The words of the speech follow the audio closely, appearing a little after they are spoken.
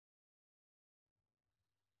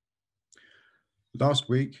Last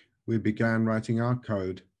week, we began writing our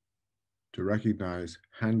code to recognize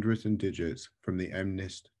handwritten digits from the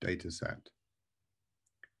MNIST dataset.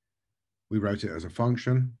 We wrote it as a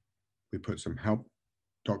function. We put some help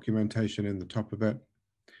documentation in the top of it.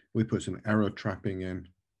 We put some error trapping in,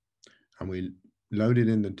 and we loaded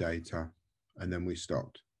in the data, and then we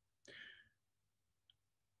stopped.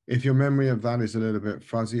 If your memory of that is a little bit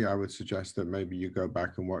fuzzy, I would suggest that maybe you go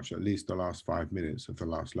back and watch at least the last 5 minutes of the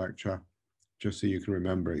last lecture, just so you can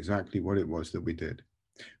remember exactly what it was that we did.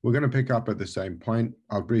 We're going to pick up at the same point.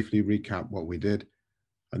 I'll briefly recap what we did,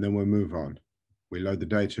 and then we'll move on. We load the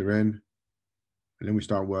data in, and then we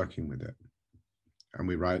start working with it, and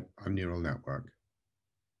we write our neural network.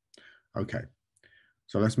 Okay,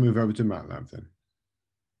 so let's move over to MATLAB then.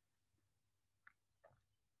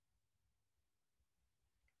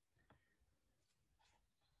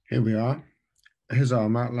 Here we are. Here's our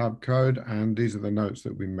MATLAB code, and these are the notes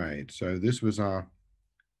that we made. So this was our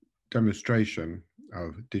demonstration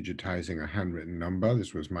of digitizing a handwritten number.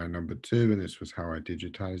 This was my number 2, and this was how I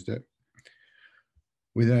digitized it.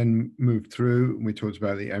 We then moved through, and we talked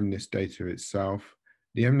about the MNIST data itself.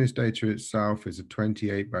 The MNIST data itself is a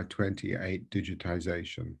 28 by 28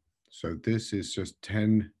 digitization. So this is just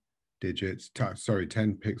 10 digits, 10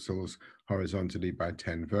 pixels horizontally by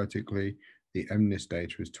 10 vertically. The MNIST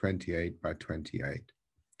data is 28 by 28.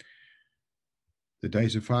 The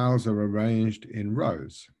data files are arranged in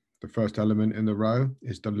rows. The first element in the row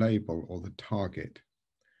is the label or the target.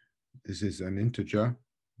 This is an integer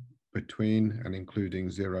between and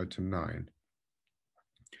including 0 to 9.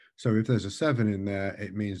 So if there's a 7 in there,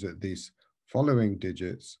 it means that these following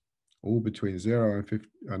digits, all between 0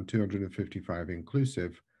 and 255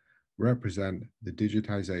 inclusive, represent the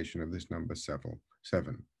digitization of this number 7.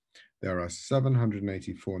 There are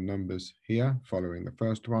 784 numbers here following the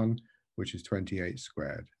first one, which is 28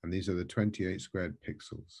 squared. And these are the 28 squared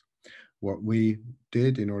pixels. What we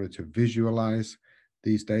did in order to visualize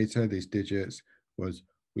these data, these digits, was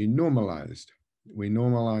we normalized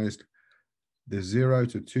the 0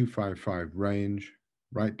 to 255 range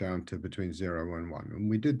right down to between 0 and 1. And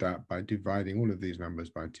we did that by dividing all of these numbers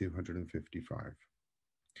by 255.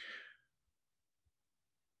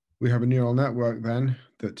 We have a neural network then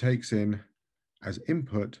that takes in as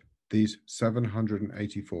input these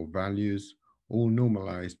 784 values, all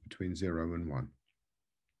normalized between 0 and 1.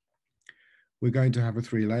 We're going to have a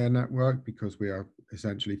 3-layer network because we are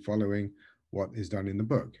essentially following what is done in the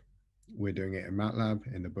book. We're doing it in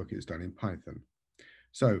MATLAB. In the book, it's done in Python.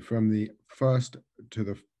 So from the first to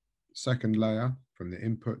the second layer, from the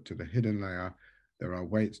input to the hidden layer, there are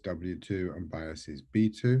weights W2 and biases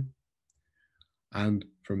B2. And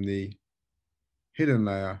from the hidden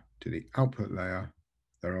layer to the output layer,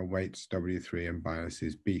 there are weights W3 and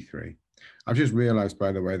biases B3. I've just realized,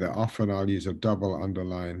 by the way, that often I'll use a double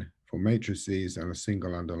underline for matrices and a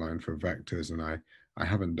single underline for vectors, and I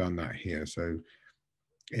haven't done that here. So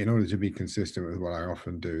in order to be consistent with what I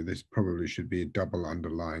often do, this probably should be double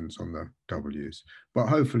underlines on the W's. But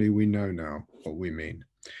hopefully we know now what we mean.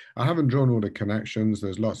 I haven't drawn all the connections.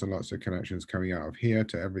 There's lots and lots of connections coming out of here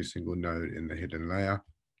to every single node in the hidden layer.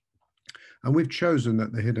 And we've chosen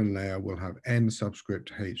that the hidden layer will have n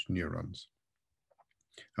subscript h neurons.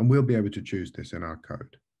 And we'll be able to choose this in our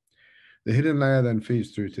code. The hidden layer then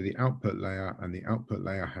feeds through to the output layer, and the output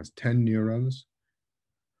layer has 10 neurons.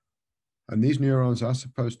 And these neurons are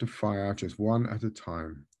supposed to fire just one at a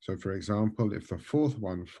time. So for example, if the fourth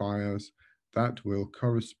one fires, that will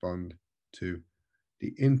correspond to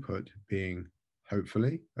the input being,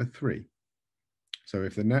 hopefully, a 3. So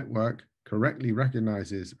if the network correctly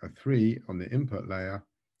recognizes a 3 on the input layer,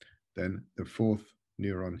 then the fourth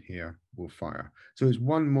neuron here will fire. So it's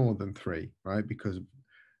one more than 3, right? Because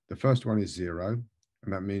the first one is 0,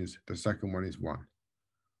 and that means the second one is 1.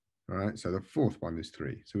 All right, so the fourth one is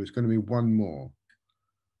 3. So it's going to be one more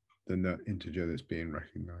than the integer that's being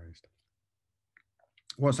recognized.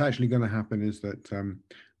 What's actually going to happen is that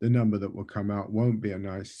the number that will come out won't be a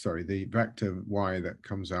nice, the vector y that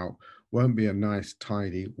comes out won't be a nice,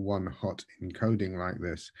 tidy, one-hot encoding like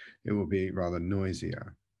this. It will be rather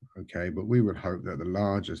noisier, okay? But we would hope that the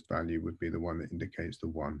largest value would be the one that indicates the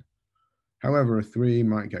 1. However, a 3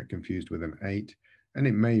 might get confused with an 8, and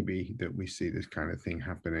it may be that we see this kind of thing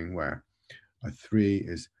happening where a 3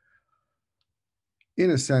 is,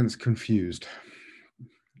 in a sense, confused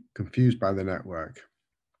by the network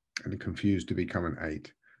and confused to become an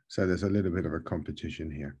 8. So there's a little bit of a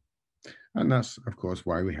competition here. And that's, of course,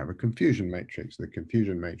 why we have a confusion matrix. The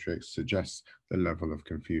confusion matrix suggests the level of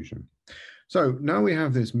confusion. So now we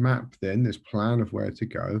have this map then, this plan of where to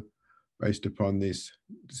go based upon this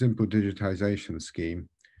simple digitization scheme.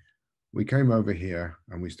 we came over here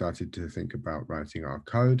and we started to think about writing our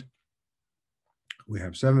code. We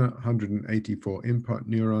have 784 input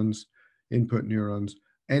neurons,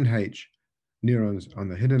 NH neurons on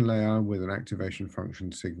the hidden layer with an activation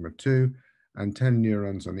function sigma 2, and 10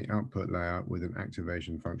 neurons on the output layer with an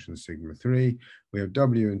activation function sigma 3. We have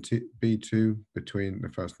W and B2 between the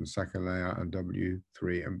first and second layer, and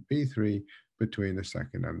W3 and B3 between the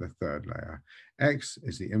second and the third layer. X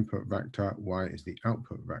is the input vector, Y is the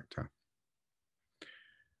output vector.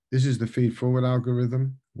 This is the feed-forward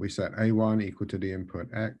algorithm. We set A1 equal to the input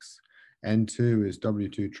X. N2 is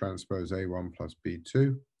W2 transpose A1 plus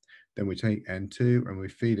B2. Then we take N2 and we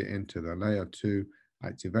feed it into the layer 2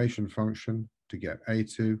 activation function to get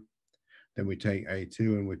A2. Then we take A2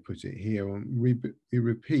 and we put it here, and we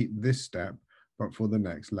repeat this step, but for the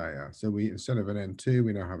next layer. So we, instead of an N2,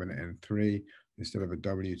 we now have an N3. Instead of a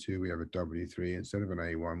W2, we have a W3. Instead of an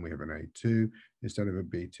A1, we have an A2. Instead of a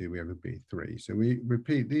B2, we have a B3. So we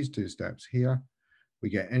repeat these two steps here. We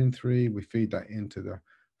get N3, we feed that into the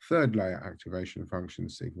third layer activation function,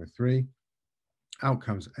 sigma 3. Out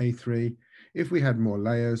comes A3. If we had more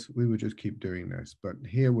layers, we would just keep doing this. But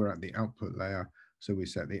here we're at the output layer, so we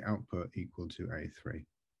set the output equal to A3.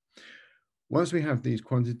 Once we have these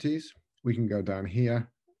quantities, we can go down here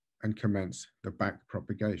and commence the back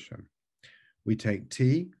propagation. We take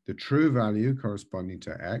T, the true value corresponding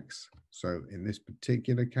to X. So in this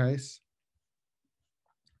particular case,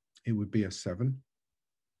 it would be a 7.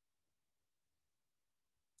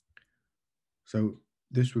 So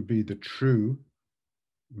this would be the true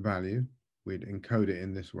value. We'd encode it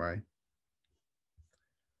in this way.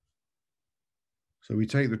 So we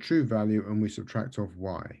take the true value and we subtract off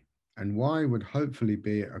Y. And Y would hopefully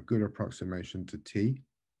be a good approximation to T.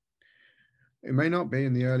 It may not be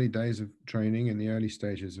in the early days of training, in the early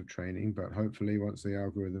stages of training, but hopefully once the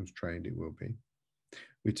algorithm's trained, it will be.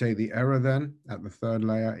 We take the error then at the third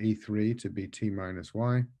layer, E3, to be T minus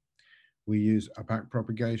Y. We use a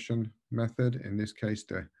backpropagation method, in this case,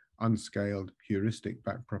 the unscaled heuristic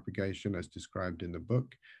backpropagation as described in the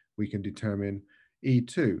book. We can determine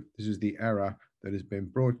E2. This is the error that has been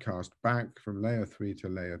broadcast back from layer 3 to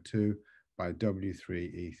layer 2 by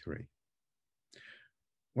W3E3.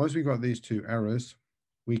 Once we've got these two errors,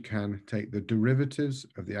 we can take the derivatives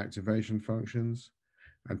of the activation functions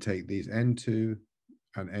and take these N2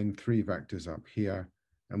 and N3 vectors up here,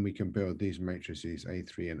 and we can build these matrices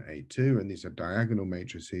A3 and A2, and these are diagonal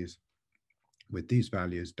matrices with these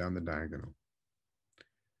values down the diagonal.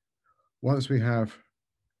 Once we have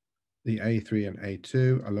the A3 and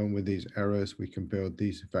A2 along with these errors, we can build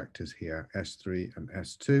these vectors here, S3 and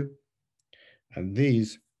S2, and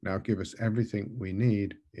these now give us everything we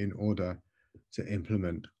need in order to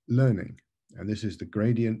implement learning. And this is the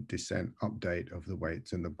gradient descent update of the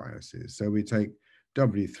weights and the biases. So we take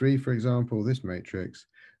W3, for example, this matrix,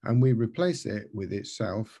 and we replace it with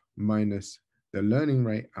itself minus the learning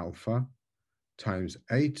rate alpha times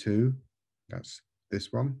A2, that's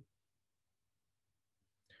this one,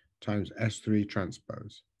 times S3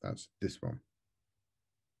 transpose, that's this one.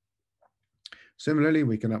 Similarly,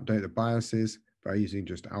 we can update the biases by using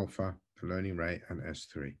just alpha, the learning rate, and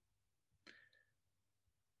S3.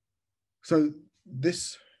 So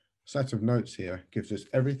this set of notes here gives us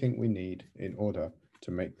everything we need in order to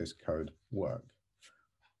make this code work.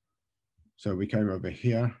 So we came over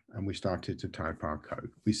here and we started to type our code.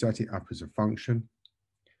 We set it up as a function,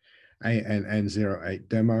 ANN08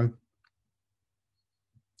 demo.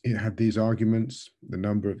 It had these arguments, the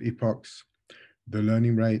number of epochs, the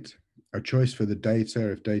learning rate, a choice for the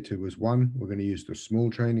data. If data was 1, we're going to use the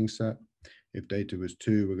small training set. If data was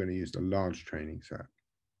 2, we're going to use the large training set.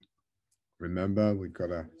 Remember, we've got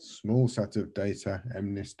a small set of data,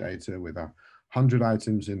 MNIST data, with 100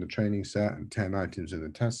 items in the training set and 10 items in the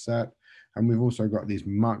test set. And we've also got these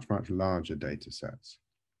much, much larger data sets.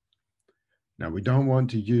 Now, we don't want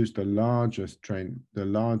to use the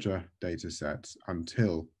larger data sets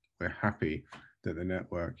until we're happy that the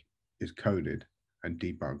network is coded and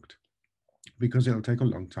debugged, because it'll take a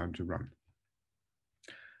long time to run.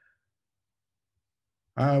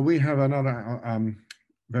 We have another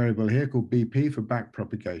variable here called BP for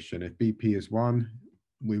backpropagation. If BP is 1,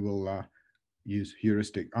 we will use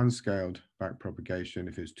heuristic unscaled backpropagation.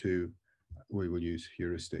 If it's 2, we will use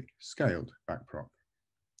heuristic scaled backprop.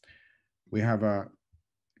 We have a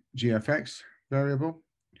GFX variable.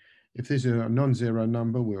 If this is a non-zero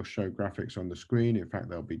number, we'll show graphics on the screen. In fact,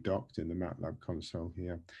 they'll be docked in the MATLAB console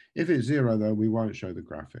here. If it's 0, though, we won't show the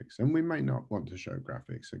graphics, and we may not want to show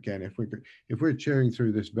graphics. Again, if we're cheering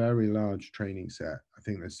through this very large training set, I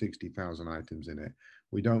think there's 60,000 items in it,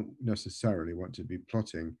 we don't necessarily want to be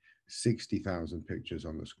plotting 60,000 pictures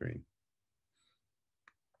on the screen.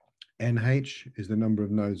 NH is the number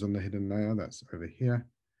of nodes on the hidden layer, that's over here.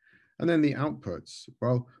 And then the outputs,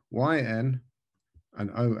 well, YN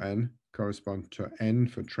and ON correspond to N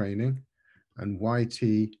for training, and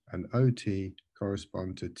YT and OT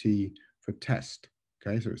correspond to T for test.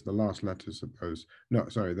 Okay, so it's the last letters of those. No,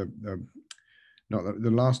 sorry, the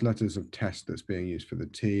last letters of test that's being used for the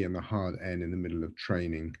T, and the hard N in the middle of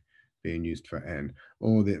training being used for N,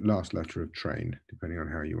 or the last letter of train, depending on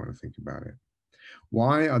how you want to think about it.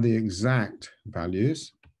 Y are the exact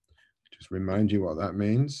values. Just remind you what that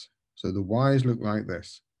means. So the Y's look like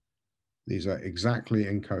this. These are exactly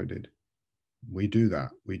encoded. We do that.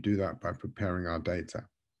 We do that by preparing our data.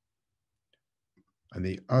 And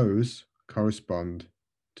the O's correspond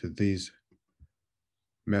to these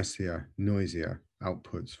messier, noisier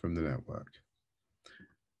outputs from the network.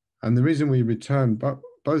 And the reason we return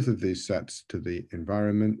both of these sets to the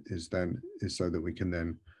environment is so that we can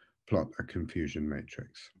then plot a confusion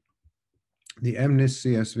matrix. The MNIST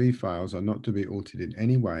CSV files are not to be altered in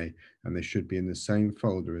any way, and they should be in the same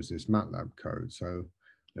folder as this MATLAB code. So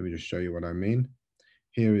let me just show you what I mean.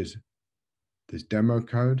 Here is this demo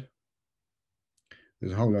code.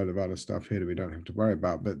 There's a whole load of other stuff here that we don't have to worry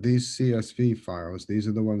about, but these CSV files, these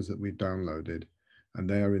are the ones that we've downloaded, and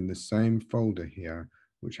they are in the same folder here,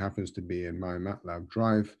 which happens to be in my MATLAB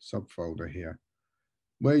Drive subfolder here.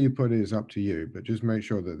 Where you put it is up to you, but just make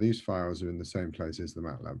sure that these files are in the same place as the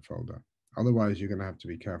MATLAB folder. Otherwise, you're going to have to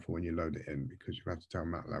be careful when you load it in, because you have to tell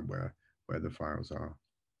MATLAB where the files are.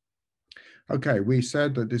 Okay, we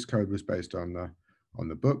said that this code was based on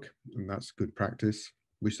the book, and that's good practice.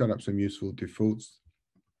 We set up some useful defaults,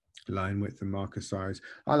 line width and marker size.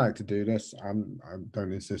 I like to do this. I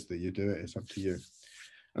don't insist that you do it. It's up to you.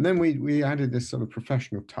 And then we added this sort of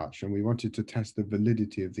professional touch, and we wanted to test the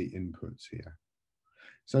validity of the inputs here.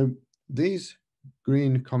 So these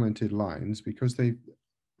green commented lines, because they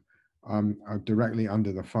are directly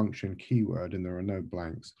under the function keyword and there are no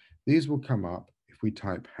blanks, these will come up if we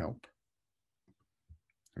type help.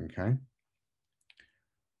 Okay.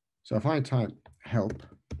 So if I type help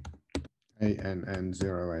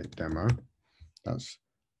ANN08 demo, that's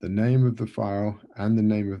the name of the file and the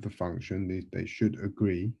name of the function. They should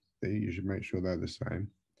agree. You should make sure they're the same.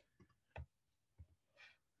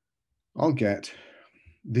 I'll get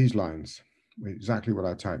these lines, exactly what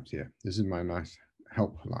I typed here. This is my nice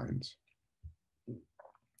help lines.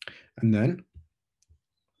 And then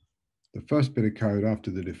the first bit of code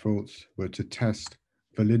after the defaults were to test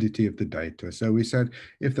validity of the data. So we said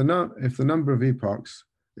if the number of epochs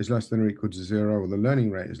is less than or equal to 0, or the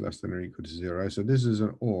learning rate is less than or equal to 0, so this is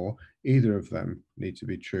an or, either of them need to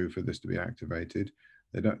be true for this to be activated.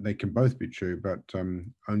 They can both be true, but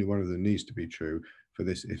only one of them needs to be true for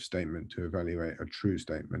this if statement to evaluate a true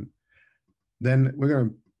statement. Then we're going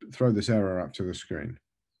to throw this error up to the screen.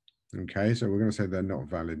 Okay, so we're going to say they're not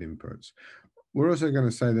valid inputs. We're also going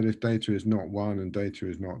to say that if data is not 1 and data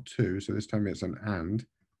is not 2, so this time it's an and,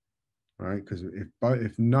 right? Because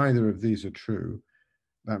if neither of these are true,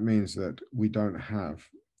 that means that we don't have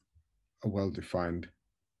a well-defined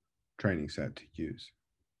training set to use.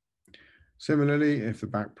 Similarly, if the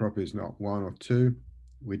backprop is not 1 or 2,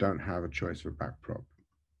 we don't have a choice for backprop.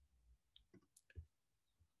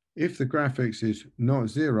 If the graphics is not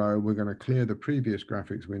 0, we're going to clear the previous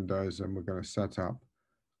graphics windows and we're going to set up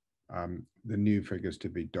the new figures to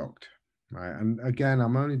be docked. Right? And again,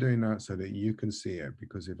 I'm only doing that so that you can see it,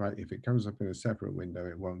 because if it comes up in a separate window,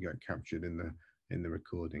 it won't get captured in the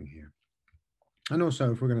recording here. And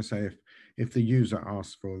also, if we're going to say if the user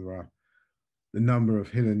asks for the number of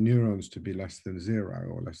hidden neurons to be less than 0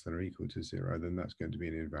 or less than or equal to 0, then that's going to be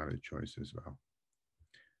an invalid choice as well.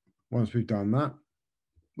 Once we've done that,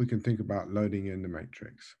 we can think about loading in the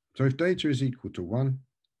matrix. So if data is equal to 1,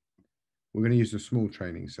 we're going to use a small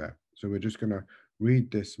training set. So we're just going to read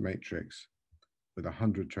this matrix with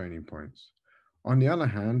 100 training points. On the other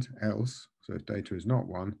hand, else, so if data is not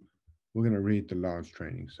 1, we're going to read the large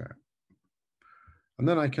training set. And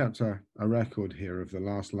then I kept a record here of the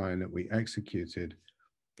last line that we executed.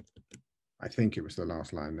 I think it was the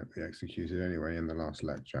last line that we executed anyway in the last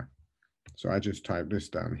lecture. So I just typed this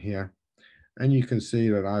down here. And you can see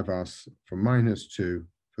that I've asked for -2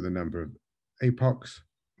 for the number of epochs.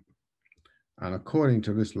 And according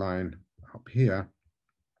to this line up here,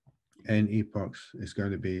 n epochs is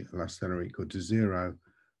going to be less than or equal to 0.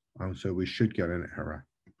 So we should get an error.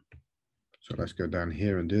 So let's go down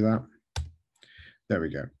here and do that. There we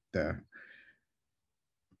go, there.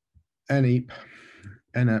 NEP,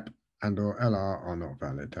 NEP and or LR are not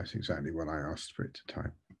valid. That's exactly what I asked for it to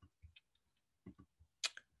type.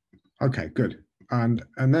 Okay, good. And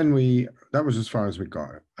then that was as far as we got.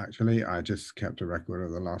 Actually, I just kept a record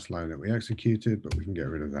of the last line that we executed, but we can get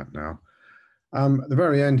rid of that now. At the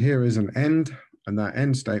very end here is an end, and that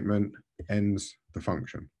end statement ends the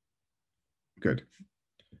function. Good.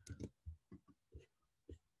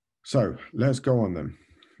 So let's go on then.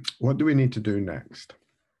 What do we need to do next?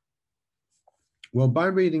 Well, by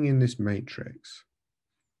reading in this matrix,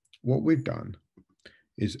 what we've done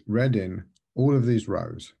is read in all of these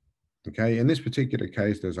rows. Okay, in this particular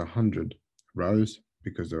case, there's 100 rows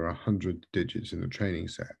because there are 100 digits in the training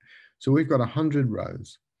set. So we've got 100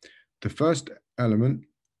 rows. The first element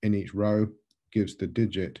in each row gives the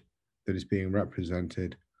digit that is being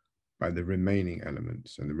represented by the remaining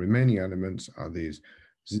elements. And the remaining elements are these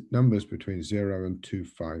numbers between 0 and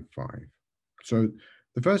 255. So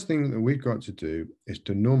the first thing that we've got to do is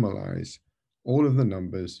to normalize all of the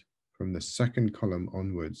numbers from the second column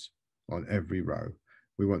onwards on every row.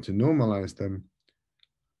 We want to normalize them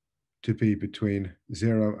to be between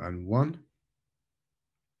 0 and 1.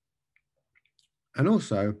 And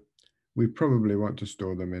also, we probably want to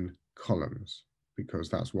store them in columns because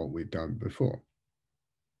that's what we've done before.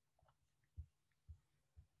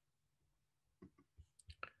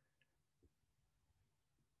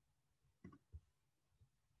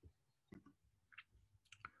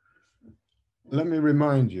 Let me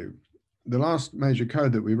remind you, the last major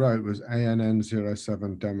code that we wrote was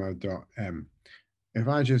ANN07demo.m. If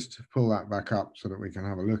I just pull that back up so that we can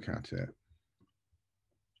have a look at it.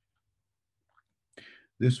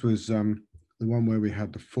 This was the one where we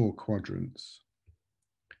had the 4 quadrants.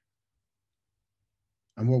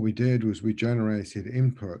 And what we did was we generated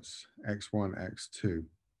inputs x1, x2.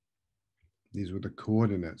 These were the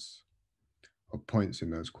coordinates of points in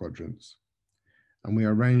those quadrants. And we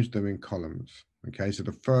arranged them in columns. Okay, so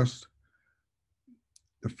the first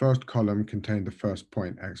column contained the first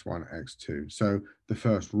point, x1, x2. So the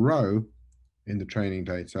first row in the training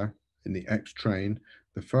data, in the X train,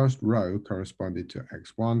 the first row corresponded to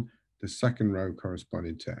x1, the second row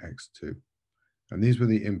corresponded to x2. And these were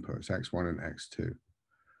the inputs, x1 and x2.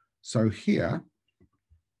 So here,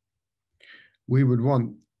 we would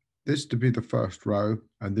want this to be the first row,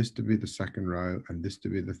 and this to be the second row, and this to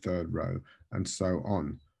be the third row, and so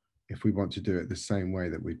on, if we want to do it the same way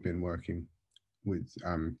that we've been working with,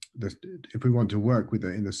 if we want to work with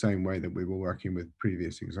it in the same way that we were working with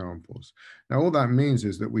previous examples. Now, all that means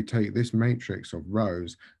is that we take this matrix of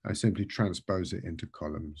rows and simply transpose it into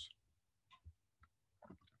columns.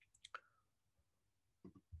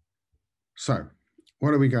 So,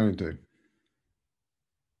 what are we going to do?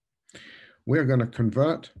 We're going to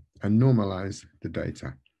convert and normalize the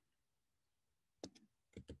data.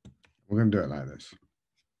 We're going to do it like this.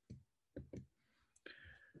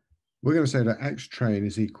 We're going to say that X train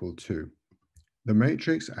is equal to the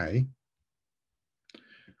matrix A.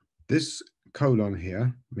 This colon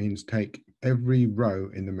here means take every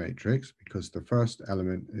row in the matrix because the first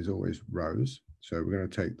element is always rows. So we're going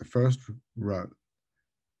to take the first row.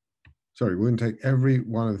 Sorry, we're going to take every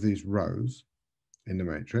one of these rows in the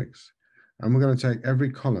matrix. And we're going to take every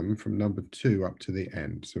column from number 2 up to the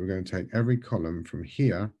end. So we're going to take every column from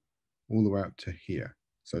here all the way up to here.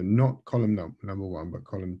 So not column number 1, but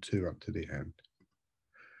column 2 up to the end.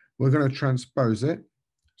 We're going to transpose it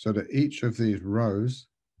so that each of these rows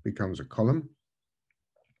becomes a column.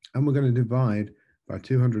 And we're going to divide by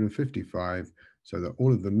 255 so that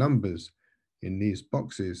all of the numbers in these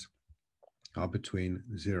boxes are between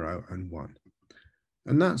 0 and 1.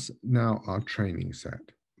 And that's now our training set.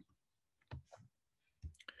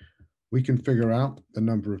 We can figure out the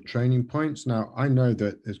number of training points. Now, I know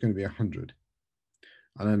that there's going to be 100.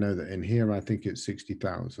 And I know that in here, I think it's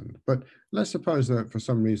 60,000. But let's suppose that for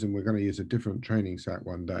some reason, we're going to use a different training set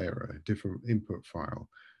one day or a different input file.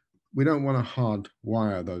 We don't want to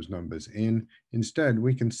hardwire those numbers in. Instead,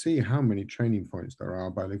 we can see how many training points there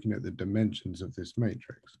are by looking at the dimensions of this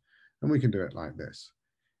matrix. And we can do it like this.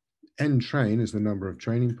 N train is the number of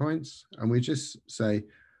training points. And we just say,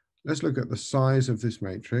 let's look at the size of this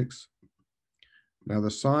matrix. Now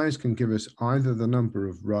the size can give us either the number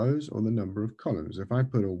of rows or the number of columns. If I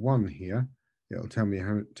put a 1 here, it'll tell me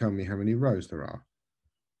how many rows there are.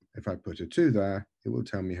 If I put a 2 there, it will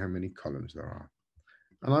tell me how many columns there are.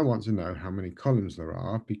 And I want to know how many columns there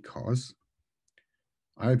are because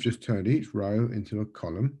I've just turned each row into a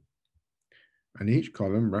column, and each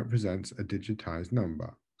column represents a digitized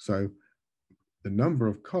number. So the number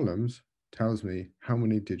of columns tells me how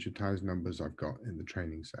many digitized numbers I've got in the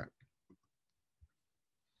training set.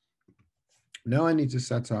 Now I need to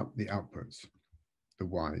set up the outputs, the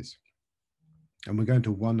Ys, and we're going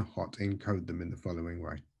to one-hot encode them in the following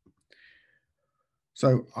way.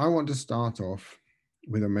 So I want to start off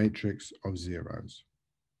with a matrix of zeros.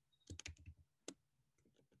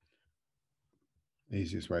 The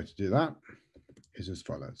easiest way to do that is as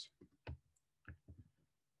follows.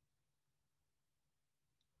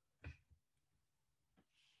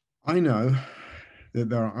 I know that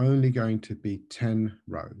there are only going to be 10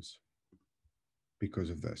 rows because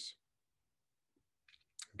of this.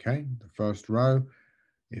 Okay, the first row,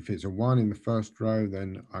 if it's a 1 in the first row,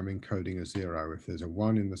 then I'm encoding a 0. If there's a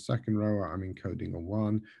 1 in the second row, I'm encoding a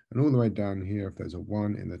 1. And all the way down here, if there's a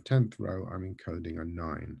 1 in the 10th row, I'm encoding a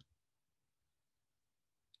 9.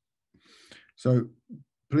 So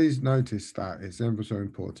please notice that it's ever so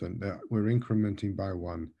important that we're incrementing by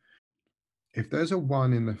 1. If there's a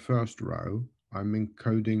 1 in the first row, I'm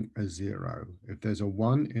encoding a 0. If there's a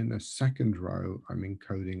 1 in the second row, I'm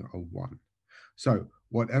encoding a 1. So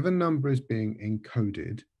whatever number is being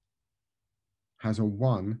encoded has a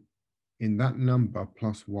 1 in that number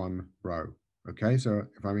plus 1 row. Okay, so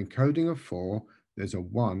if I'm encoding a 4, there's a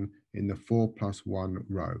 1 in the 4 plus 1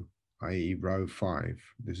 row, i.e. row 5.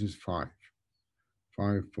 This is 5.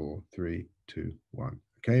 5, 4, 3, 2, 1.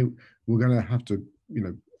 Okay, we're going to have to,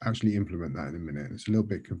 actually implement that in a minute. It's a little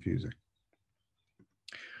bit confusing.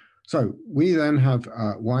 So we then have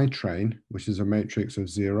Y train, which is a matrix of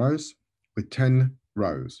zeros with 10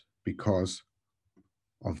 rows because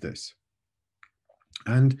of this.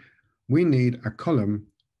 And we need a column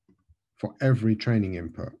for every training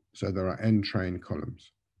input. So there are n train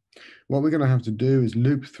columns. What we're going to have to do is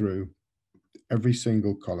loop through every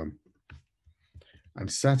single column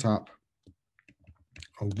and set up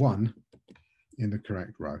a 1 in the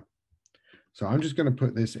correct row. So I'm just going to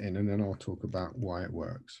put this in and then I'll talk about why it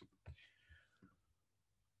works.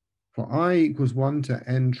 For I equals 1 to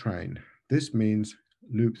n train, this means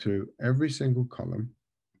loop through every single column.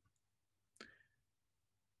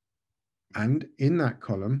 And in that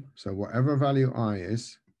column, so whatever value I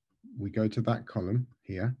is, we go to that column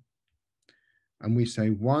here and we say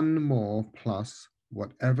 1 more plus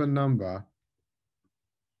whatever number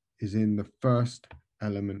is in the first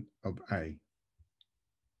element of A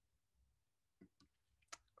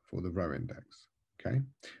for the row index. Okay,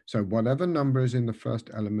 so whatever number is in the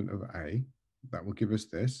first element of A, that will give us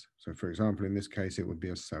this. So for example, in this case, it would be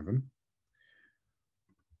a 7.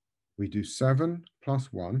 We do 7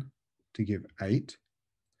 plus 1 to give 8.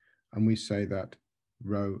 And we say that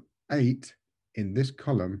row 8 in this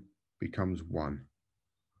column becomes 1.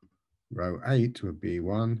 Row 8 would be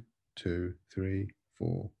 1, 2, 3,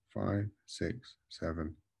 4, 5, 6,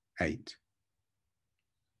 7, 8.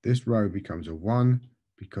 This row becomes a 1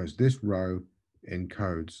 because this row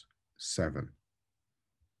encodes 7.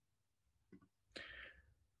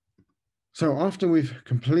 So after we've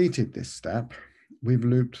completed this step, we've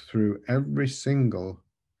looped through every single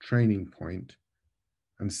training point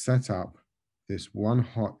and set up this one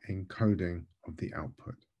hot encoding of the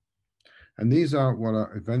output. And these are what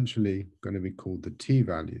are eventually going to be called the T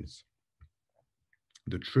values,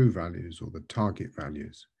 the true values or the target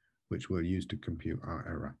values, which we'll use to compute our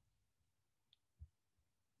error.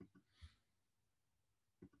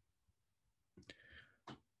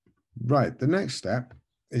 Right, the next step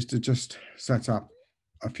is to just set up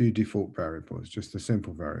a few default variables, just the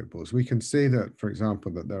simple variables. We can see that, for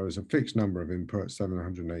example, that there is a fixed number of inputs,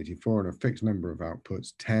 784, and a fixed number of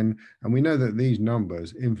outputs, 10. And we know that these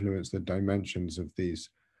numbers influence the dimensions of these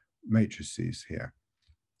matrices here.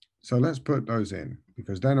 So let's put those in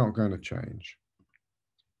because they're not going to change.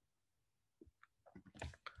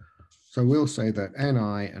 So we'll say that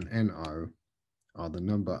Ni and No are the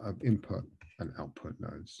number of input and output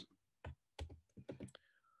nodes.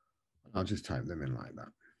 I'll just type them in like that.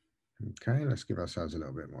 Okay, let's give ourselves a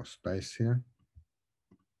little bit more space here.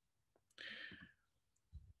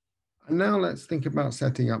 And now let's think about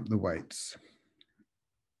setting up the weights.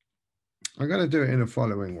 I'm going to do it in the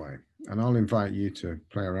following way, and I'll invite you to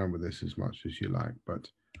play around with this as much as you like, but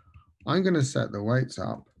I'm going to set the weights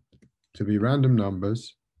up to be random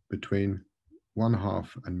numbers between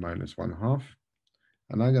 1/2 and -1/2,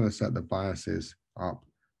 and I'm going to set the biases up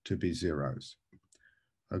to be zeros.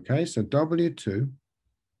 Okay, so W2,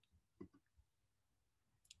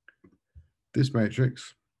 this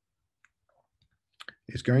matrix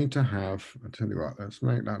is going to have, I'll tell you what, let's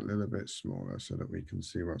make that a little bit smaller so that we can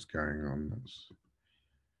see what's going on.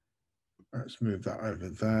 Let's move that over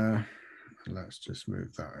there. Let's just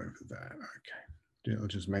move that over there. Okay, it'll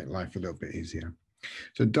just make life a little bit easier.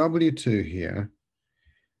 So W2 here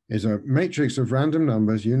is a matrix of random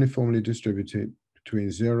numbers uniformly distributed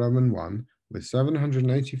between 0 and 1 with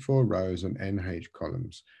 784 rows and NH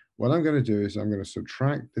columns. What I'm going to do is I'm going to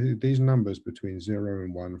subtract these numbers between 0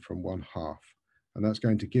 and 1 from 1/2. And that's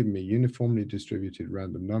going to give me uniformly distributed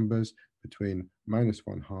random numbers between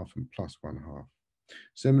 -1/2 and +1/2.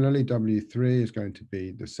 Similarly, W3 is going to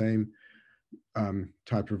be the same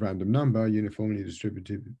type of random number, uniformly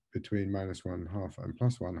distributed between -1/2 and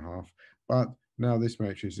 +1/2, but now this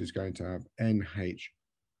matrix is going to have NH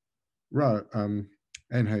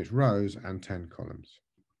rows and 10 columns.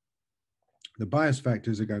 The bias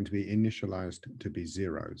vectors are going to be initialized to be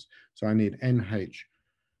zeros. So I need NH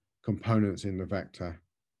components in the vector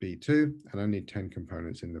B2, and I need 10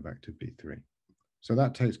 components in the vector B3. So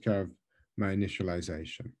that takes care of my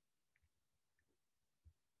initialization.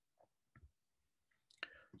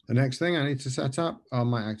 The next thing I need to set up are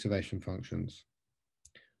my activation functions.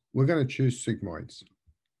 We're going to choose sigmoids.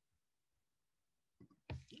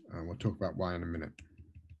 And we'll talk about why in a minute.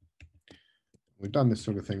 We've done this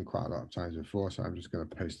sort of thing quite a lot of times before, so I'm just going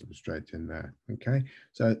to paste them straight in there. Okay,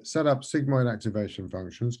 so set up sigmoid activation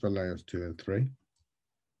functions for layers 2 and 3.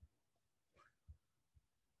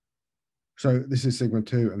 So this is sigma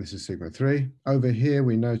 2 and this is sigma 3. Over here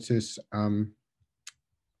we notice, that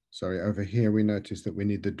we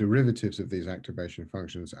need the derivatives of these activation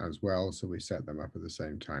functions as well, so we set them up at the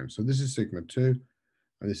same time. So this is sigma 2,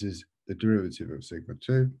 and this is the derivative of sigma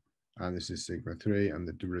 2. And this is sigma 3 and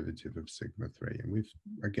the derivative of sigma 3. And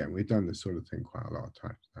we've done this sort of thing quite a lot of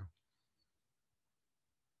times now.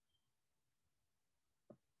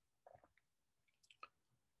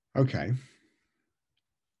 Okay.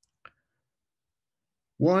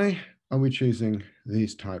 Why are we choosing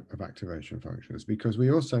these type of activation functions? Because we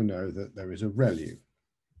also know that there is a ReLU.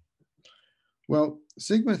 Well,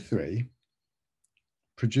 sigma 3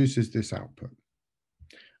 produces this output.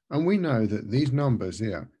 And we know that these numbers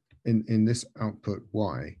here in this output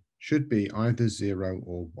y should be either 0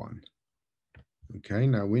 or 1. Okay,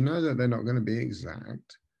 now we know that they're not going to be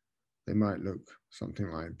exact. They might look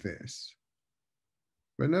something like this.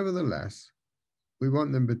 But nevertheless, we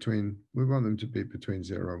want them to be between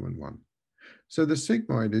 0 and 1. So the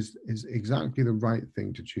sigmoid is exactly the right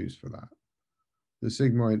thing to choose for that. The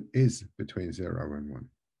sigmoid is between 0 and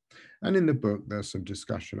 1. And in the book, there's some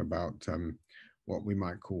discussion about what we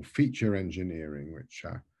might call feature engineering,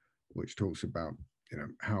 which talks about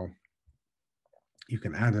how you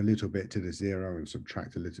can add a little bit to the 0 and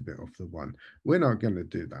subtract a little bit off the 1. We're not going to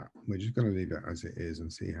do that. We're just going to leave it as it is and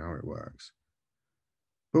see how it works.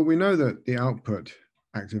 But we know that the output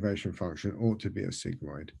activation function ought to be a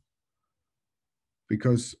sigmoid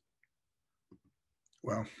because,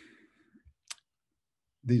 well,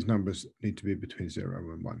 these numbers need to be between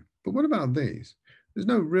 0 and 1. But what about these? There's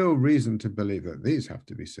no real reason to believe that these have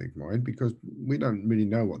to be sigmoid because we don't really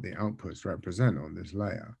know what the outputs represent on this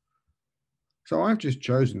layer. So I've just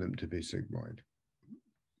chosen them to be sigmoid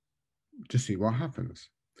to see what happens.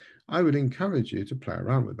 I would encourage you to play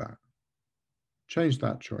around with that. Change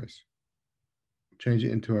that choice. Change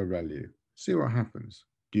it into a ReLU. See what happens.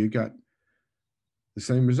 Do you get the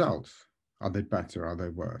same results? Are they better? Are they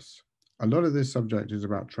worse? A lot of this subject is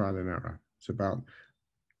about trial and error. It's about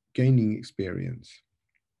gaining experience.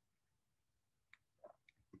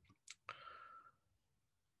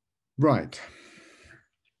 Right.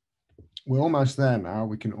 We're almost there now.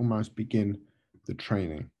 We can almost begin the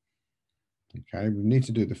training. Okay, we need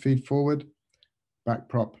to do the feed forward, back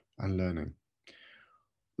prop, and learning.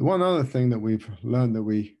 The one other thing that we've learned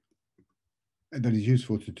that is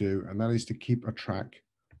useful to do, and that is to keep a track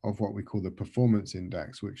of what we call the performance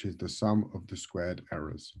index, which is the sum of the squared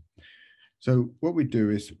errors. So what we do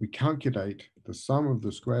is we calculate the sum of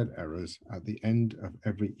the squared errors at the end of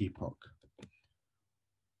every epoch.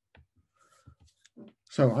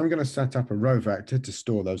 So I'm going to set up a row vector to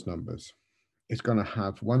store those numbers. It's going to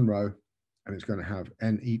have one row and it's going to have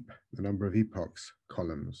n-ep, the number of epochs,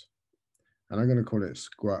 columns. And I'm going to call it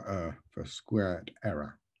square for squared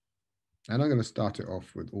error. And I'm going to start it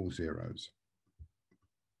off with all zeros.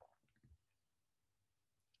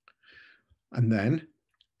 And then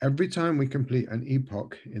every time we complete an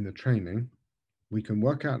epoch in the training, we can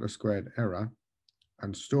work out the squared error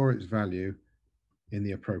and store its value in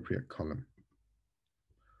the appropriate column.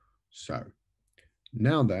 So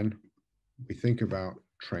now then, we think about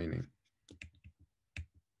training.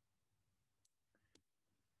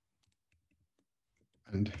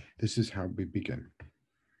 And this is how we begin.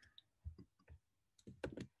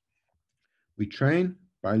 We train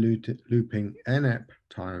by looping nep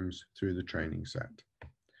times through the training set.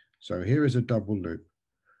 So here is a double loop.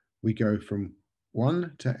 We go from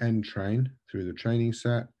 1 to n train through the training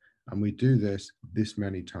set, and we do this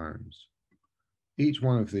many times. Each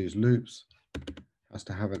one of these loops has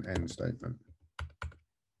to have an end statement.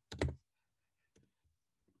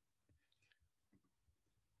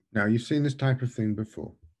 Now you've seen this type of thing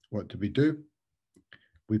before. What do?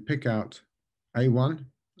 We pick out A1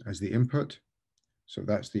 as the input. So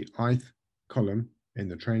that's the ith column in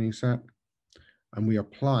the training set. And we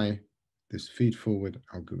apply this feed-forward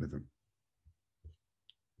algorithm.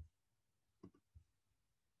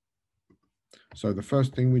 So the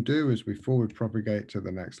first thing we do is we forward propagate to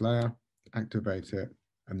the next layer, activate it,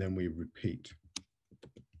 and then we repeat.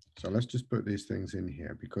 So let's just put these things in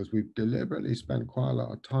here because we've deliberately spent quite a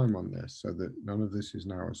lot of time on this so that none of this is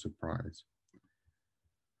now a surprise.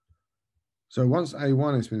 So once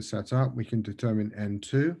A1 has been set up, we can determine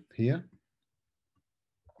N2 here.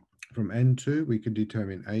 From N2, we can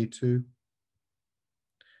determine A2.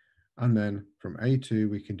 And then from A2,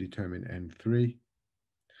 we can determine N3.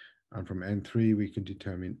 And from N3, we can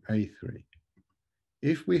determine A3.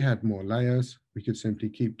 If we had more layers, we could simply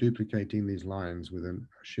keep duplicating these lines with a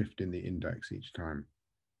shift in the index each time.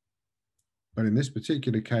 But in this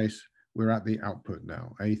particular case, we're at the output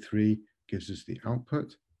now. A3 gives us the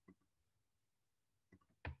output.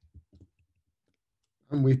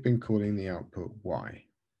 And we've been calling the output Y.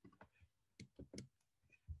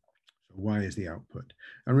 So Y is the output.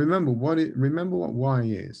 And remember what Y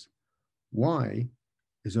is. Y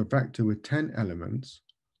is a vector with 10 elements,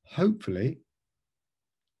 hopefully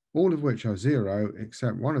all of which are 0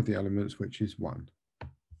 except one of the elements, which is 1.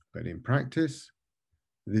 But in practice,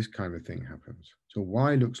 this kind of thing happens. So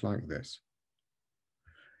Y looks like this.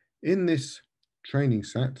 In this training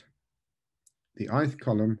set, the ith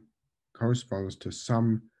column corresponds to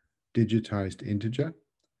some digitized integer,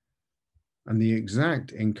 and the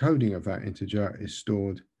exact encoding of that integer is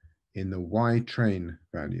stored in the Y train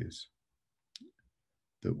values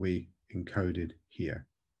that we encoded here.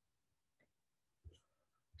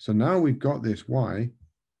 So now we've got this Y,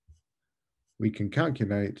 we can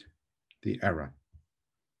calculate the error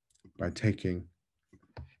by taking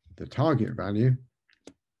the target value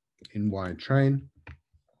in Y train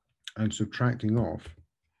and subtracting off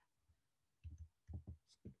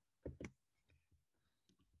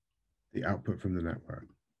the output from the network.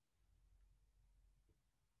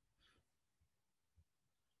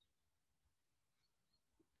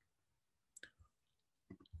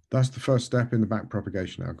 That's the first step in the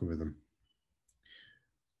backpropagation algorithm.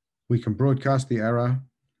 We can broadcast the error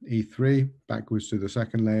E3 backwards to the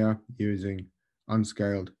second layer using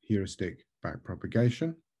unscaled heuristic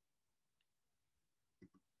backpropagation.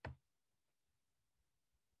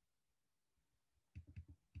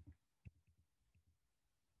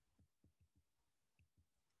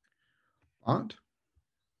 But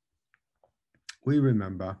we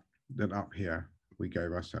remember that up here we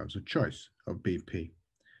gave ourselves a choice of BP.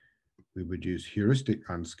 We would use heuristic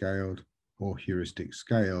unscaled or heuristic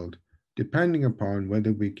scaled, depending upon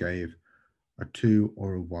whether we gave a 2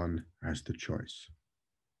 or a 1 as the choice.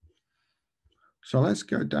 So let's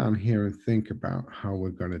go down here and think about how we're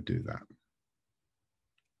going to do that.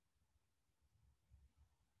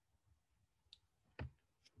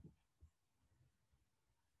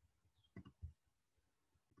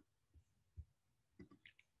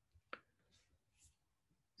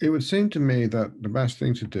 It would seem to me that the best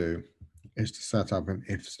thing to do is to set up an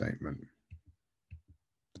if statement.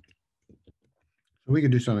 So we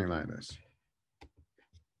could do something like this.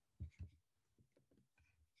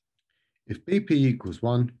 If BP equals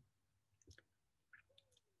 1,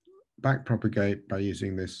 backpropagate by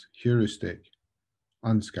using this heuristic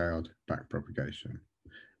unscaled backpropagation.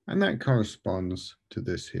 And that corresponds to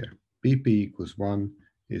this here. BP equals 1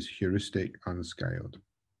 is heuristic unscaled.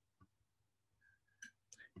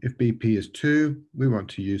 If BP is 2, we want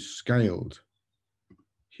to use scaled,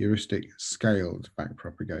 heuristic scaled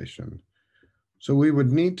backpropagation. So we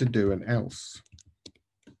would need to do an else.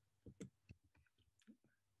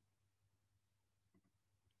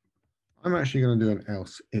 I'm actually going to do an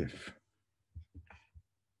else if.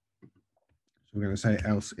 So we're going to say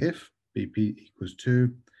else if BP equals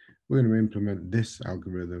 2. We're going to implement this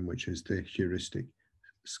algorithm, which is the heuristic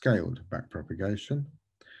scaled backpropagation.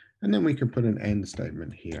 And then we can put an end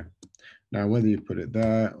statement here. Now, whether you put it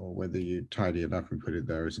there or whether you tidy it up and put it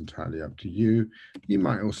there is entirely up to you. You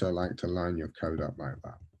might also like to line your code up like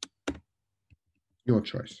that. Your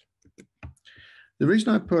choice. The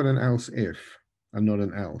reason I put an else if and not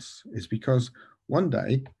an else is because one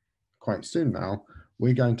day, quite soon now,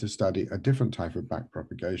 we're going to study a different type of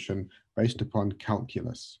backpropagation based upon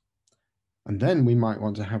calculus. And then we might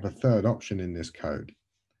want to have a third option in this code.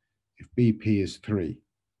 If BP is 3,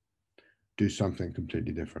 do something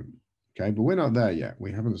completely different. Okay, but we're not there yet.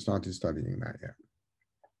 We haven't started studying that yet.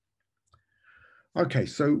 Okay,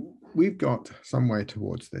 so we've got some way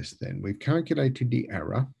towards this then. We've calculated the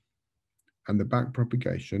error and the back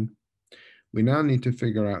propagation, we now need to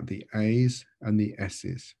figure out the A's and the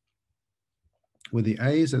S's. Well, the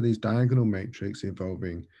A's are these diagonal matrix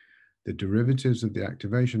involving the derivatives of the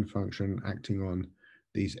activation function acting on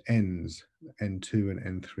these n's, n2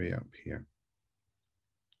 and n3 up here.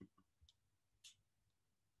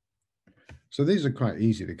 So these are quite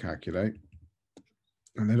easy to calculate,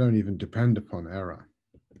 and they don't even depend upon error.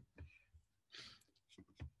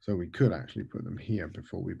 So we could actually put them here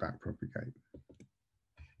before we backpropagate.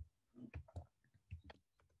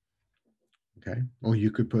 Okay, or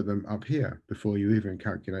you could put them up here before you even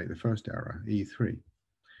calculate the first error, E3.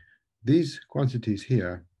 These quantities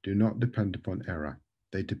here do not depend upon error.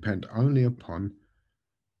 They depend only upon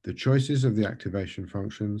the choices of the activation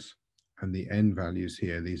functions and the n values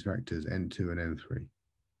here, these vectors n2 and n3.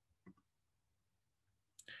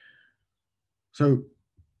 So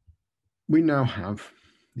we now have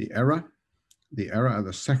the error at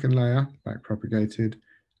the second layer, backpropagated,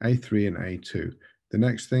 A3 and A2. The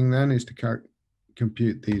next thing then is to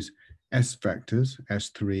compute these S vectors,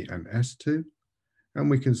 S3 and S2, and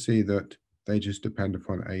we can see that they just depend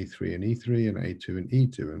upon A3 and E3 and A2 and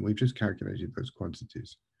E2, and we've just calculated those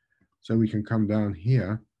quantities. So we can come down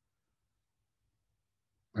here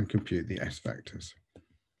and compute the S vectors.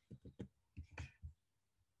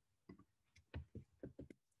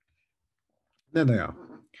 There they are.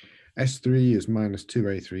 S3 is minus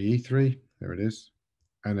 2A3E3, there it is,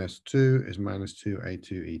 and S2 is minus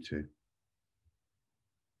 2A2E2.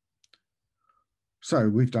 So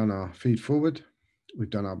we've done our feed forward, we've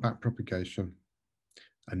done our back propagation,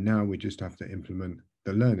 and now we just have to implement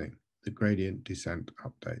the learning, the gradient descent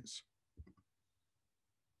updates.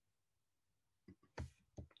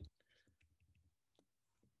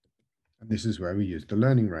 And this is where we use the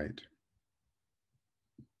learning rate.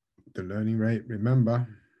 The learning rate, remember,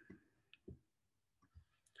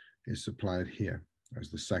 is supplied here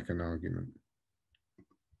as the second argument.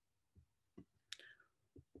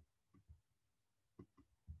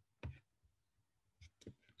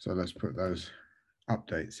 So let's put those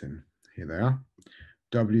updates in. Here they are.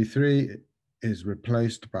 W3 is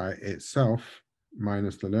replaced by itself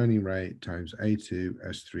minus the learning rate times A2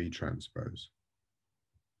 S3 transpose.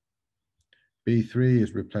 B3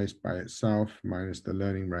 is replaced by itself minus the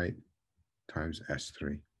learning rate times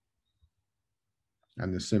S3.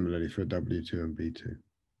 And similarly for W2 and B2.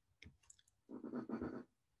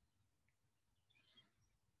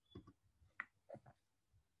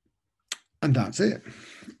 And that's it.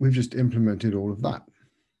 We've just implemented all of that.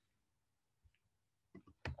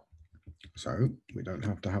 So we don't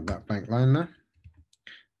have to have that blank line there.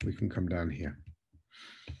 We can come down here.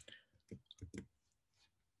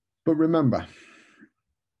 But remember,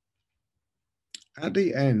 at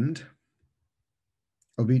the end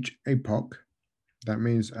of each epoch, that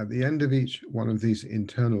means at the end of each one of these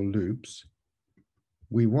internal loops,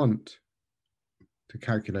 we want to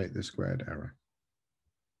calculate the squared error.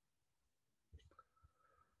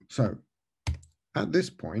 So at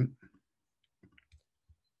this point,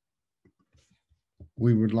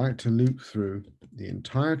 we would like to loop through the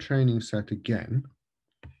entire training set again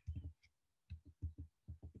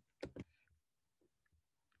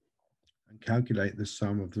and calculate the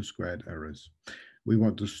sum of the squared errors. We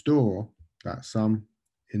want to store that sum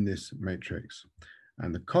in this matrix,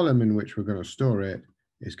 and the column in which we're going to store it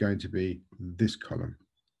is going to be this column.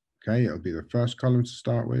 Okay, it'll be the first column to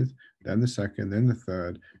start with, then the second, then the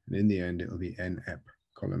third, and in the end, it'll be NEP,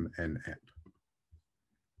 column NEP.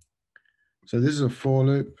 So this is a for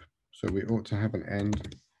loop, so we ought to have an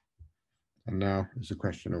end. And now it's a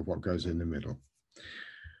question of what goes in the middle.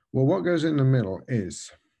 Well, what goes in the middle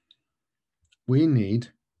is we need,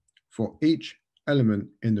 for each element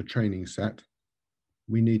in the training set,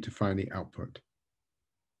 we need to find the output.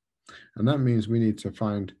 And that means we need to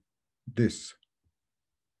find this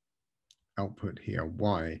output here,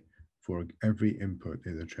 Y, for every input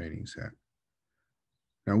in the training set.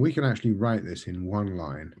 Now we can actually write this in one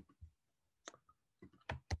line.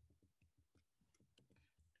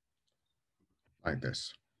 Like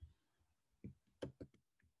this.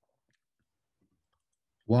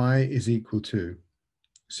 Y is equal to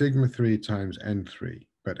sigma 3 times N3,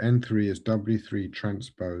 but N3 is W3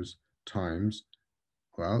 transpose times,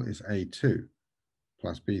 well, it's A2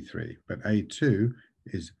 plus B3, but A2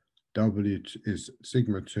 is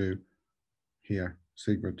sigma 2 here,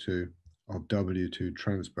 sigma 2 of W2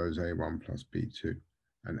 transpose A1 plus B2,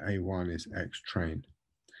 and A1 is X train.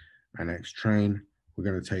 And X train, we're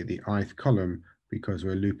going to take the ith column because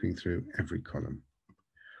we're looping through every column.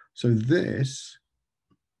 So this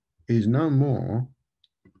is no more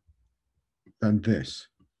than this.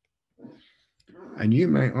 And you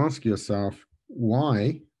may ask yourself,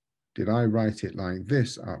 why did I write it like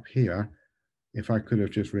this up here if I could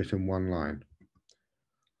have just written one line?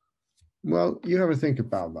 Well, you have a think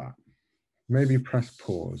about that. Maybe press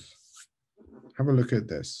pause. Have a look at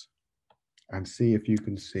this and see if you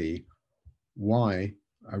can see why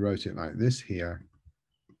I wrote it like this here,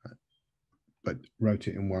 but wrote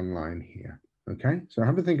it in one line here. Okay, so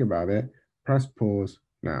have a think about it. Press pause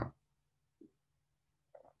now.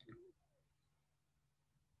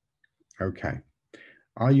 Okay,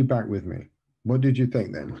 are you back with me? What did you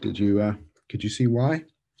think then? Could you see why?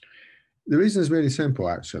 The reason is really simple,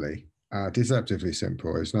 actually, deceptively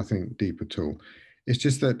simple. It's nothing deep at all. It's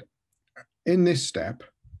just that in this step,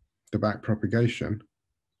 the back propagation,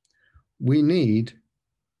 we need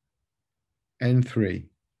N3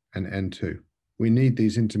 and N2. We need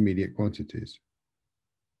these intermediate quantities.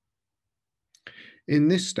 In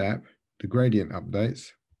this step, the gradient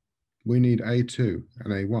updates, we need A2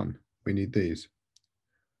 and A1. We need these.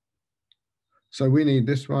 So we need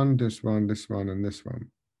this one, this one, this one, and this one.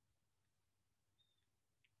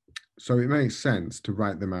 So it makes sense to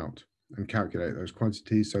write them out and calculate those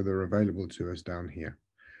quantities so they're available to us down here.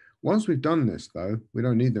 Once we've done this, though, we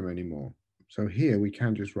don't need them anymore. So here we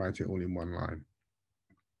can just write it all in one line.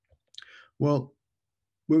 Well,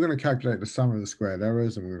 we're going to calculate the sum of the squared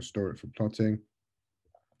errors and we're going to store it for plotting.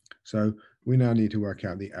 So we now need to work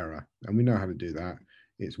out the error, and we know how to do that.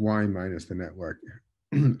 It's y minus the network,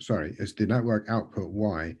 sorry, it's the network output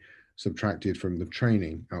y subtracted from the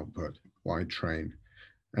training output, y train.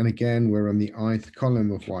 And again, we're on the ith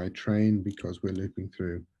column of y train because we're looping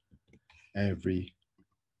through every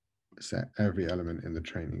element in the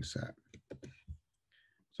training set.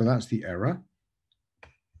 So that's the error.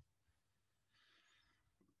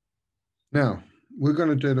 Now, we're going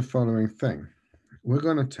to do the following thing. We're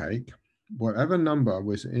going to take whatever number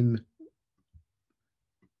was in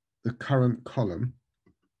the current column,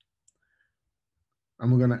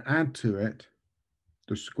 and we're going to add to it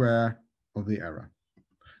the square of the error.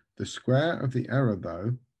 The square of the error,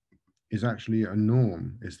 though, is actually a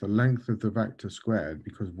norm. It's the length of the vector squared,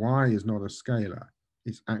 because y is not a scalar.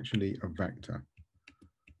 It's actually a vector.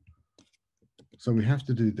 So we have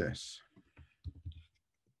to do this.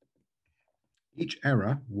 Each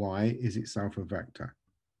error, y, is itself a vector.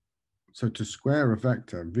 So to square a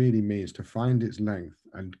vector really means to find its length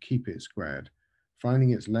and keep it squared.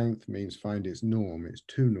 Finding its length means find its norm, its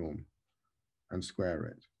 2 norm, and square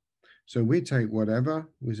it. So we take whatever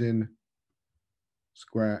was in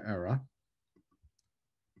square error,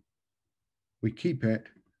 we keep it,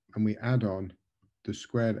 and we add on the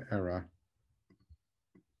squared error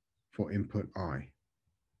for input I.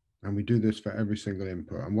 And we do this for every single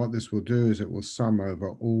input. And what this will do is it will sum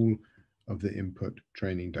over all of the input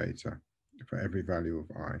training data for every value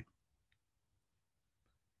of I.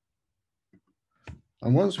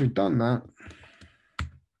 And once we've done that,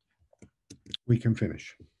 we can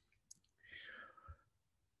finish.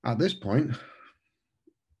 At this point,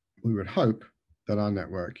 we would hope that our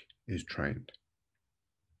network is trained.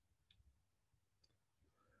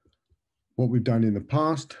 What we've done in the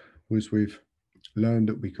past was we've learned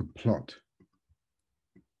that we could plot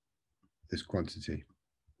this quantity.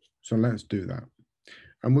 So let's do that.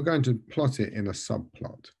 And we're going to plot it in a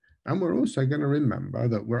subplot. And we're also going to remember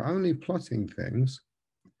that we're only plotting things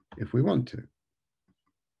if we want to.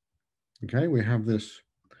 Okay, we have this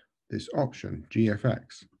option,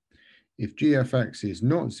 GFX. If GFX is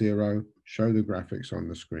not 0, show the graphics on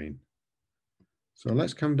the screen. So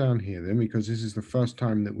let's come down here then, because this is the first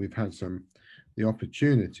time that we've had the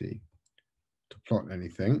opportunity to plot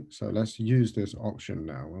anything. So let's use this option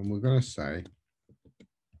now, and we're going to say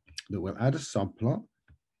that we'll add a subplot.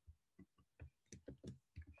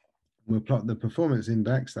 We'll plot the performance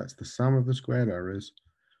index, that's the sum of the squared errors,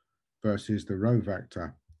 versus the row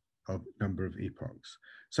vector of number of epochs.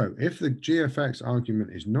 So if the GFX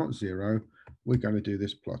argument is not 0, we're going to do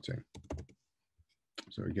this plotting.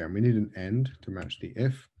 So again, we need an end to match the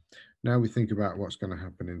if. Now we think about what's going to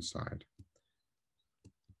happen inside.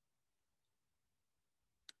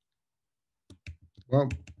 Well,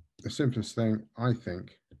 the simplest thing, I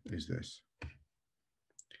think, is this.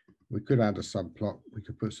 We could add a subplot. We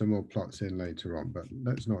could put some more plots in later on, but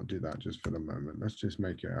let's not do that just for the moment. Let's just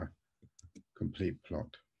make it a complete plot.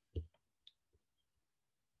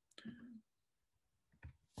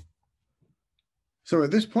 So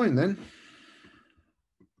at this point then,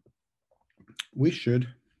 we should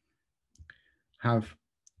have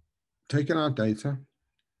taken our data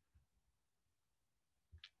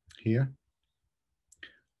here,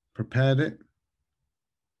 prepared it,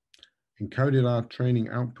 encoded our training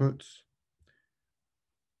outputs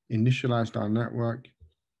initialized our network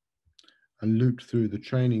and looped through the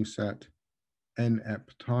training set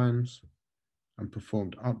NEP times and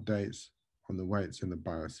performed updates on the weights and the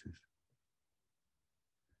biases.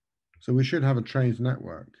 So we should have a trained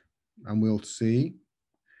network, and we'll see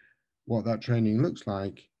what that training looks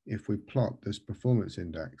like if we plot this performance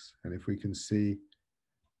index and if we can see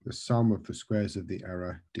the sum of the squares of the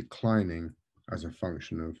error declining as a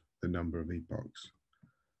function of the number of epochs.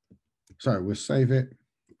 So we'll save it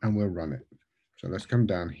and we'll run it. So let's come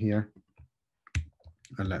down here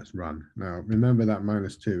and let's run. Now remember that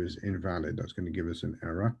 -2 is invalid. That's going to give us an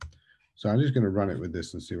error. So I'm just going to run it with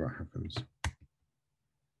this and see what happens.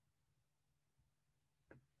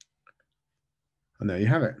 And there you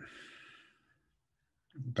have it.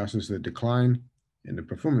 That is the decline in the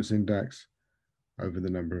performance index over the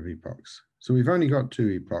number of epochs. So we've only got 2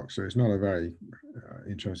 epochs, so it's not a very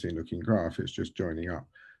interesting looking graph. It's just joining up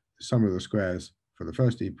the sum of the squares for the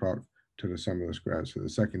first epoch to the sum of the squares for the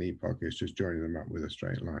second epoch. Is just joining them up with a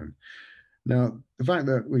straight line. Now, the fact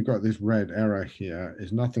that we've got this red error here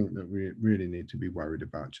is nothing that we really need to be worried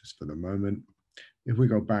about just for the moment. If we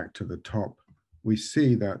go back to the top, we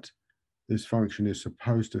see that this function is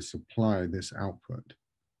supposed to supply this output.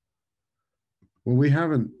 Well, we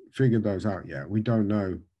haven't figured those out yet. We don't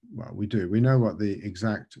know. Well, we do. We know what the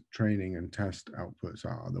exact training and test outputs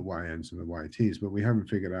are, the YNs and the YTs, but we haven't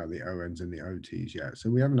figured out the ONs and the OTs yet. So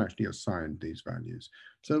we haven't actually assigned these values.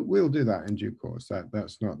 So we'll do that in due course.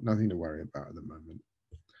 That's nothing to worry about at the moment.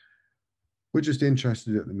 We're just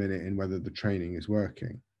interested at the minute in whether the training is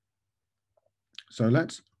working. So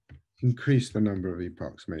let's increase the number of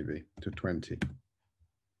epochs maybe to 20.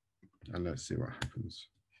 And let's see what happens.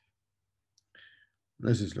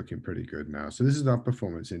 This is looking pretty good now. So this is our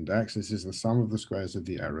performance index. This is the sum of the squares of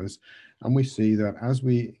the errors. And we see that as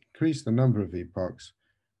we increase the number of epochs,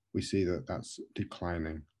 we see that that's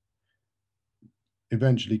declining,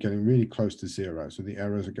 eventually getting really close to 0. So the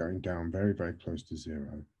errors are going down very, very close to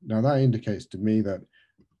 0. Now that indicates to me that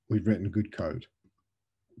we've written good code,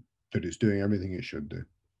 that it's doing everything it should do.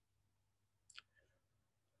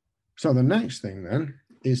 So the next thing then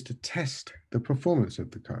is to test the performance of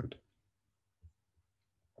the code.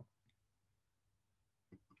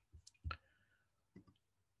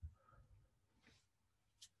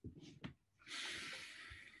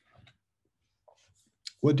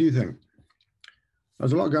 What do you think?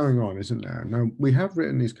 There's a lot going on, isn't there? Now, we have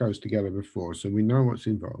written these codes together before, so we know what's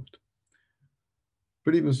involved.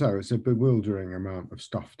 But even so, it's a bewildering amount of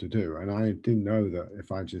stuff to do. And I do know that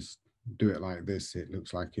if I just do it like this, it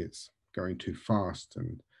looks like it's going too fast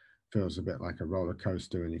and feels a bit like a roller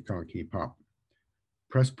coaster and you can't keep up.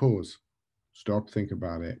 Press pause, stop, think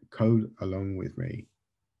about it, code along with me.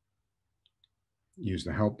 Use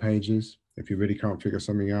the help pages. If you really can't figure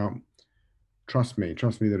something out, trust me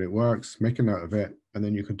that it works, make a note of it, and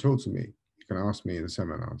then you can talk to me. You can ask me in the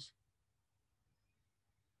seminars.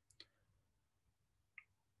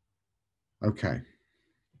 Okay,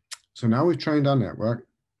 so now we've trained our network,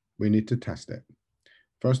 we need to test it.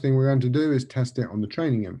 First thing we're going to do is test it on the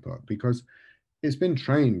training input because it's been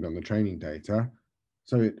trained on the training data,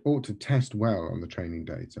 so it ought to test well on the training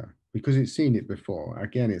data because it's seen it before.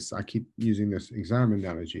 Again, I keep using this exam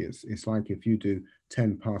analogy. It's like if you do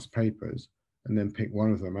 10 past papers and then pick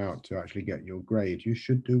one of them out to actually get your grade, you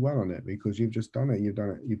should do well on it because you've just done it.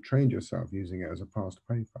 You've trained yourself using it as a past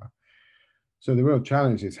paper. So the real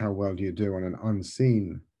challenge is how well do you do on an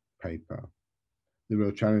unseen paper? The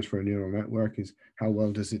real challenge for a neural network is how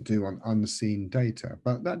well does it do on unseen data?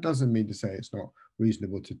 But that doesn't mean to say it's not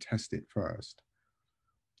reasonable to test it first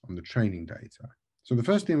on the training data. So the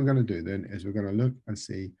first thing we're going to do then is we're going to look and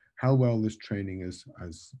see how well this training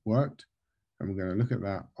has worked. And we're going to look at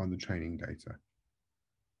that on the training data.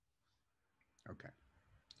 Okay.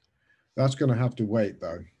 That's going to have to wait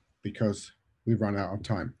though, because we've run out of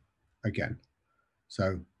time again.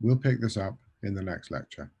 So we'll pick this up in the next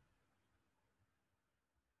lecture.